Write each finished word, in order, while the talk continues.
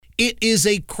It is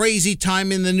a crazy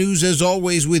time in the news, as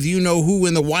always, with you-know-who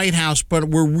in the White House, but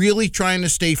we're really trying to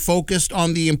stay focused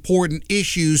on the important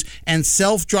issues, and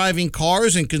self-driving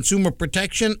cars and consumer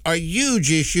protection are a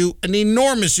huge issue, an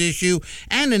enormous issue,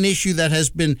 and an issue that has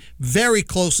been very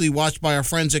closely watched by our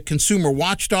friends at Consumer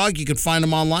Watchdog. You can find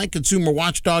them online,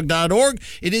 consumerwatchdog.org.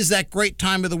 It is that great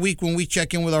time of the week when we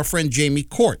check in with our friend Jamie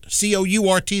Court,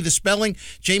 C-O-U-R-T, the spelling.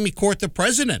 Jamie Court, the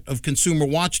president of Consumer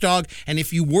Watchdog, and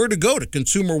if you were to go to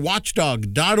consumerwatchdog.org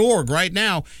right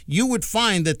now, you would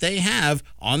find that they have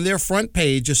on their front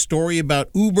page a story about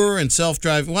Uber and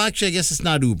self-driving. Well, actually, I guess it's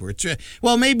not Uber.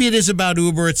 Well, maybe it is about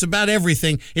Uber. It's about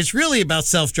everything. It's really about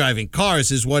self-driving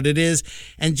cars is what it is.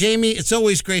 And Jamie, it's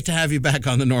always great to have you back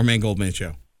on the Norman Goldman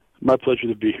Show. My pleasure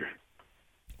to be here.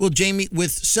 Well, Jamie,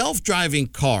 with self-driving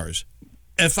cars,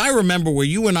 if I remember where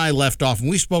you and I left off, and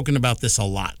we've spoken about this a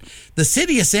lot, the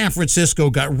city of San Francisco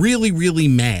got really, really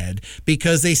mad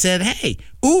because they said, hey,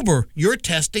 Uber, you're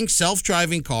testing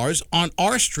self-driving cars on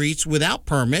our streets without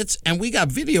permits, and we got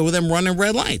video of them running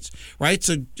red lights, right?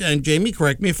 So, and Jamie,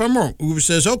 correct me if I'm wrong. Uber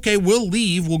says, okay, we'll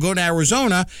leave. We'll go to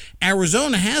Arizona.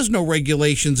 Arizona has no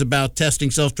regulations about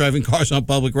testing self-driving cars on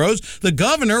public roads. The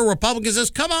governor, Republican, says,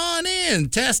 come on in,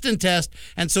 test and test.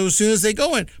 And so as soon as they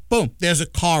go in, boom, there's a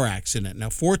car accident.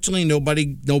 Now, fortunately,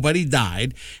 nobody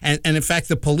died. And in fact,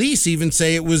 the police even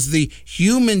say it was the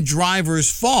human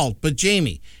driver's fault. But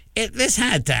Jamie, this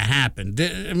had to happen.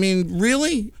 I mean,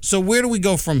 really? So where do we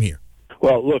go from here?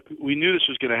 Well, look, we knew this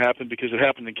was going to happen because it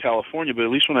happened in California, but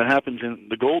at least when it happens in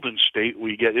the Golden State,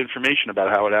 we get information about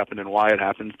how it happened and why it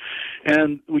happened,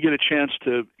 and we get a chance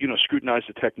to, scrutinize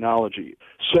the technology.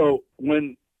 So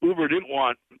when Uber didn't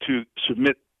want to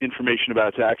submit information about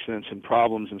its accidents and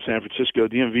problems in San Francisco,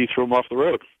 DMV threw them off the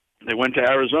road. They went to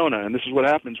Arizona, and this is what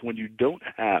happens when you don't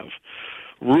have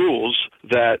rules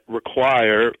that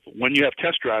require, when you have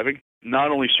test driving,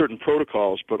 not only certain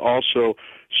protocols, but also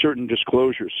certain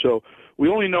disclosures. So we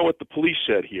only know what the police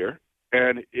said here,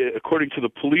 and according to the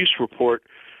police report,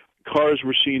 cars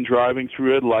were seen driving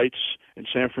through red lights in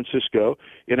San Francisco.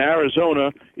 In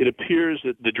Arizona, it appears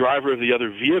that the driver of the other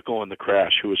vehicle in the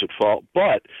crash who was at fault,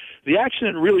 but the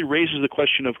accident really raises the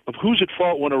question of who's at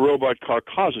fault when a robot car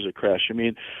causes a crash. I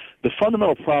mean, the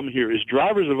fundamental problem here is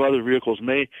drivers of other vehicles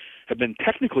may have been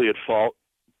technically at fault,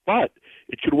 but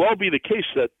it could well be the case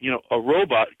that, a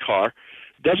robot car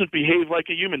doesn't behave like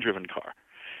a human-driven car.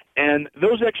 And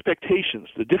those expectations,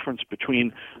 the difference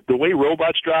between the way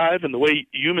robots drive and the way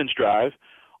humans drive,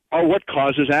 are what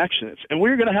causes accidents. And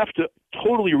we're going to have to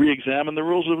totally re-examine the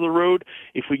rules of the road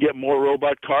if we get more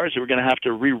robot cars. We're going to have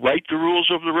to rewrite the rules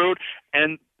of the road.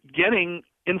 And getting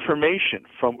information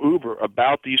from Uber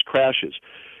about these crashes,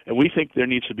 and we think there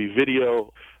needs to be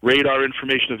video, radar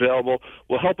information available,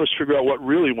 will help us figure out what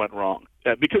really went wrong.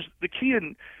 Because the key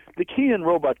in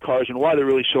robot cars and why they're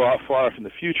really so far off in the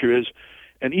future is,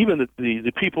 and even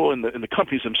the people in the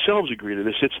companies themselves agree to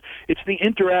this, it's the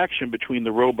interaction between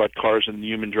the robot cars and the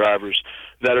human drivers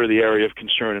that are the area of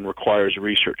concern and requires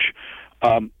research.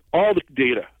 All the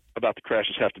data about the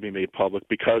crashes have to be made public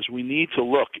because we need to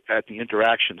look at the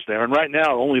interactions there. And right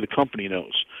now, only the company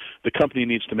knows. The company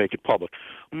needs to make it public.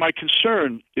 My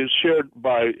concern is shared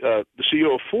by the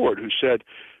CEO of Ford, who said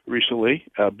recently,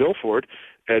 Bill Ford,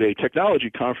 at a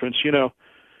technology conference,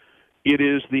 it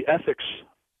is the ethics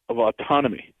of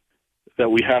autonomy that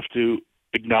we have to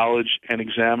acknowledge and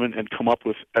examine and come up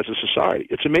with as a society.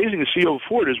 It's amazing the CEO of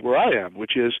Ford is where I am,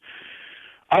 which is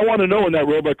I want to know when that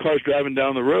robot car is driving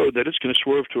down the road that it's going to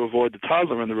swerve to avoid the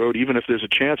toddler on the road, even if there's a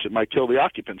chance it might kill the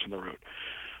occupants on the road.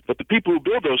 But the people who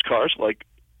build those cars, like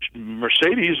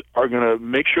Mercedes, are going to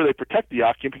make sure they protect the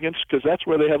occupants because that's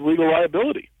where they have legal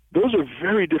liability. Those are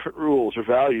very different rules or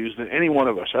values than any one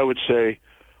of us. I would say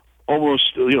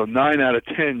almost 9 out of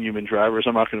 10 human drivers,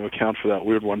 I'm not going to account for that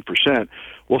weird 1%,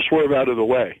 will swerve out of the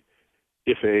way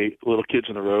if a little kid's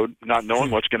on the road, not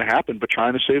knowing what's going to happen, but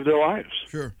trying to save their lives.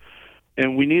 Sure.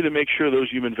 And we need to make sure those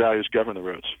human values govern the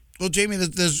roads. Well, Jamie,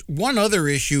 there's one other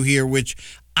issue here which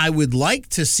I would like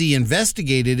to see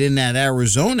investigated in that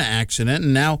Arizona accident,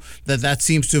 and now that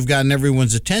seems to have gotten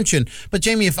everyone's attention. But,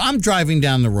 Jamie, if I'm driving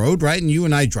down the road, right, and you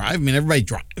and I drive, everybody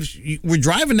drives, we're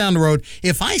driving down the road,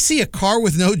 if I see a car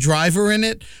with no driver in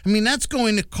it, that's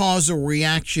going to cause a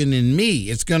reaction in me.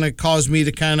 It's going to cause me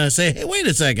to kind of say, hey, wait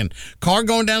a second, car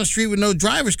going down the street with no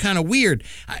driver is kind of weird.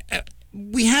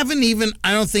 we haven't even,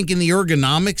 I don't think, in the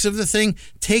ergonomics of the thing,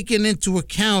 taken into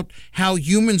account how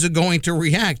humans are going to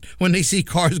react when they see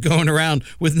cars going around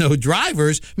with no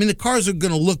drivers. I mean, the cars are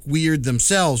going to look weird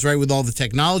themselves, right, with all the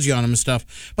technology on them and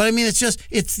stuff. But I mean,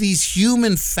 it's these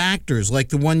human factors like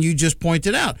the one you just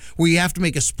pointed out, where you have to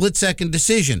make a split-second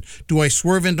decision. Do I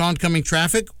swerve into oncoming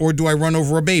traffic or do I run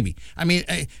over a baby? I mean,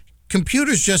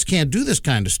 computers just can't do this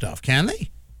kind of stuff, can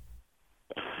they?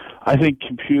 I think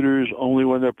computers, only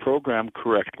when they're programmed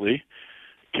correctly,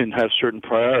 can have certain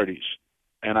priorities.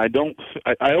 And I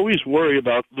always worry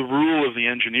about the rule of the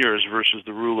engineers versus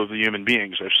the rule of the human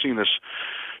beings. I've seen this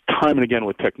time and again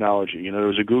with technology. You know, there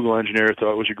was a Google engineer who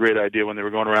thought it was a great idea when they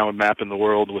were going around with mapping the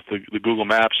world with the Google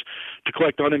Maps to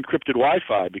collect unencrypted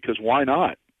Wi-Fi, because why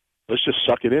not? Let's just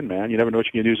suck it in, man. You never know what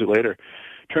you can use it later.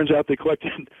 Turns out they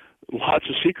collected lots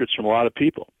of secrets from a lot of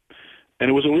people,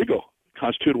 and it was illegal.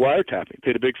 Constituted wiretapping,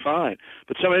 paid a big fine.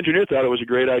 But some engineer thought it was a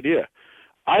great idea.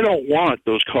 I don't want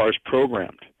those cars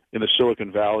programmed in the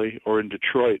Silicon Valley or in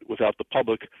Detroit without the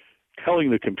public telling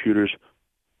the computers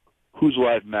whose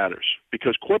life matters.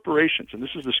 Because corporations, and this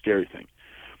is the scary thing,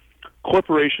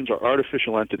 corporations are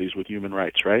artificial entities with human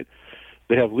rights, right?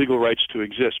 They have legal rights to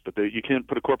exist, but you can't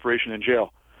put a corporation in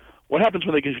jail. What happens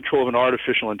when they get control of an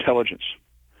artificial intelligence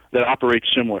that operates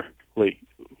similarly,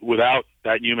 without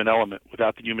that human element,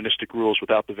 without the humanistic rules,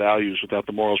 without the values, without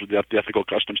the morals, without the ethical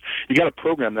customs? You got to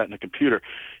program that in a computer.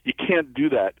 You can't do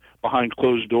that behind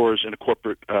closed doors in a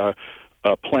corporate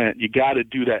plant. You got to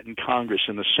do that in Congress,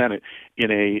 in the Senate,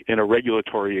 in a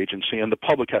regulatory agency, and the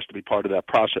public has to be part of that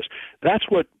process. That's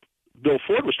what Bill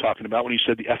Ford was talking about when he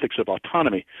said the ethics of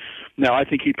autonomy. Now, I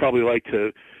think he'd probably like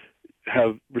to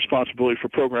have responsibility for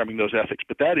programming those ethics,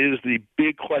 but that is the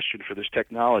big question for this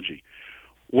technology.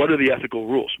 What are the ethical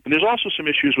rules? And there's also some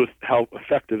issues with how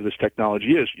effective this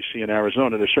technology is. You see in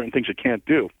Arizona, there's certain things it can't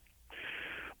do.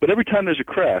 But every time there's a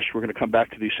crash, we're going to come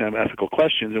back to these same ethical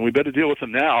questions, and we better deal with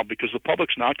them now, because the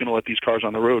public's not going to let these cars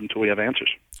on the road until we have answers.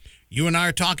 You and I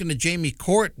are talking to Jamie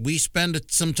Court. We spend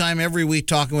some time every week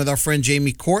talking with our friend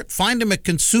Jamie Court. Find him at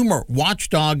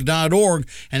consumerwatchdog.org.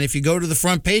 And if you go to the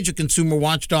front page of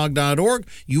consumerwatchdog.org,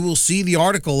 you will see the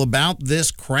article about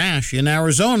this crash in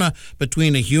Arizona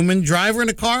between a human driver in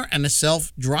a car and a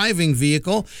self-driving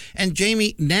vehicle. And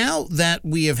Jamie, now that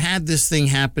we have had this thing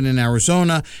happen in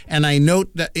Arizona, and I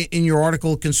note that in your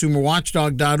article at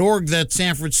consumerwatchdog.org that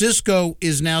San Francisco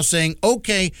is now saying,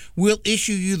 okay, we'll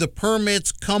issue you the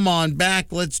permits, come on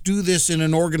back, let's do this in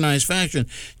an organized fashion.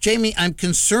 Jamie, I'm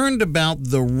concerned about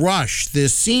the rush. There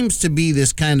seems to be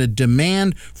this kind of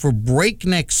demand for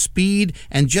breakneck speed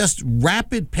and just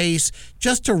rapid pace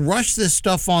just to rush this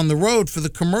stuff on the road for the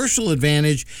commercial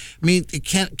advantage. I mean,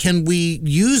 can we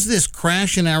use this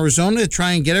crash in Arizona to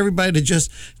try and get everybody to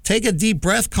just take a deep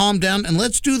breath, calm down, and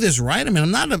let's do this right? I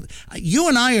mean, you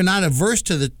and I are not averse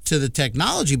to the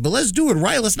technology, but let's do it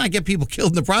right. Let's not get people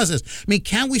killed in the process. I mean,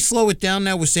 can we slow it down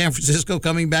now with San Francisco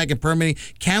coming back and permitting?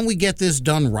 Can we get this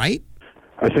done right?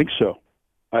 I think so.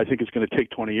 I think it's going to take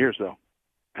 20 years, though.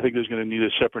 I think there's going to need a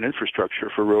separate infrastructure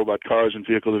for robot cars and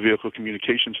vehicle-to-vehicle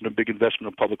communications and a big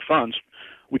investment of public funds.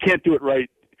 We can't do it right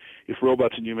if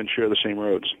robots and humans share the same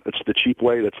roads. That's the cheap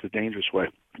way. That's the dangerous way.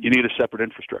 You need a separate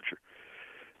infrastructure.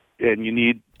 And you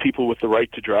need people with the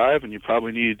right to drive, and you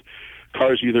probably need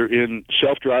cars either in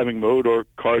self-driving mode or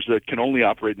cars that can only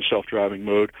operate in self-driving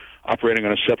mode, operating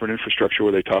on a separate infrastructure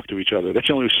where they talk to each other. That's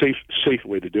the only safe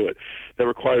way to do it. That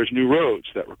requires new roads.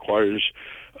 That requires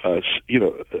a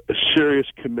serious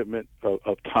commitment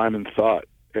of time and thought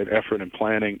and effort and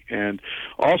planning, and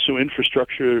also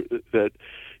infrastructure that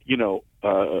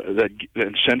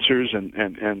and sensors and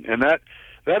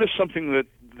that is something that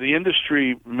the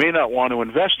industry may not want to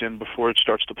invest in before it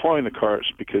starts deploying the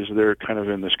cars, because they're kind of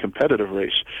in this competitive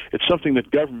race. It's something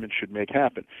that government should make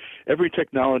happen. Every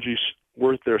technology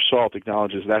worth their salt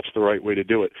acknowledges that's the right way to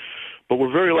do it. But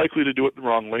we're very likely to do it the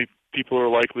wrong way. People are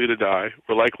likely to die.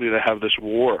 We're likely to have this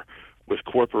war with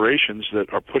corporations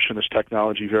that are pushing this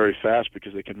technology very fast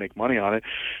because they can make money on it.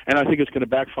 And I think it's going to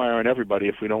backfire on everybody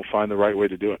if we don't find the right way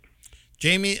to do it.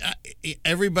 Jamie,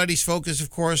 everybody's focused, of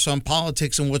course, on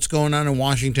politics and what's going on in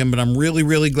Washington, but I'm really,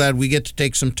 really glad we get to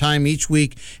take some time each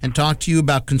week and talk to you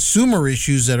about consumer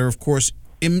issues that are, of course,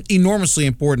 enormously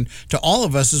important to all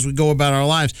of us as we go about our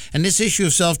lives. And this issue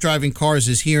of self-driving cars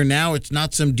is here now. It's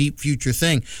not some deep future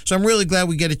thing. So I'm really glad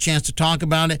we get a chance to talk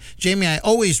about it. Jamie, I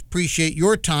always appreciate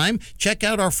your time. Check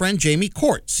out our friend Jamie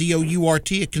Court,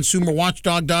 Court at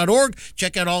consumerwatchdog.org.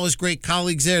 Check out all his great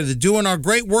colleagues there. They're doing our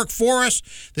great work for us.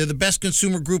 They're the best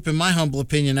consumer group, in my humble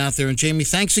opinion, out there. And Jamie,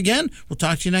 thanks again. We'll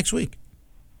talk to you next week.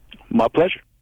 My pleasure.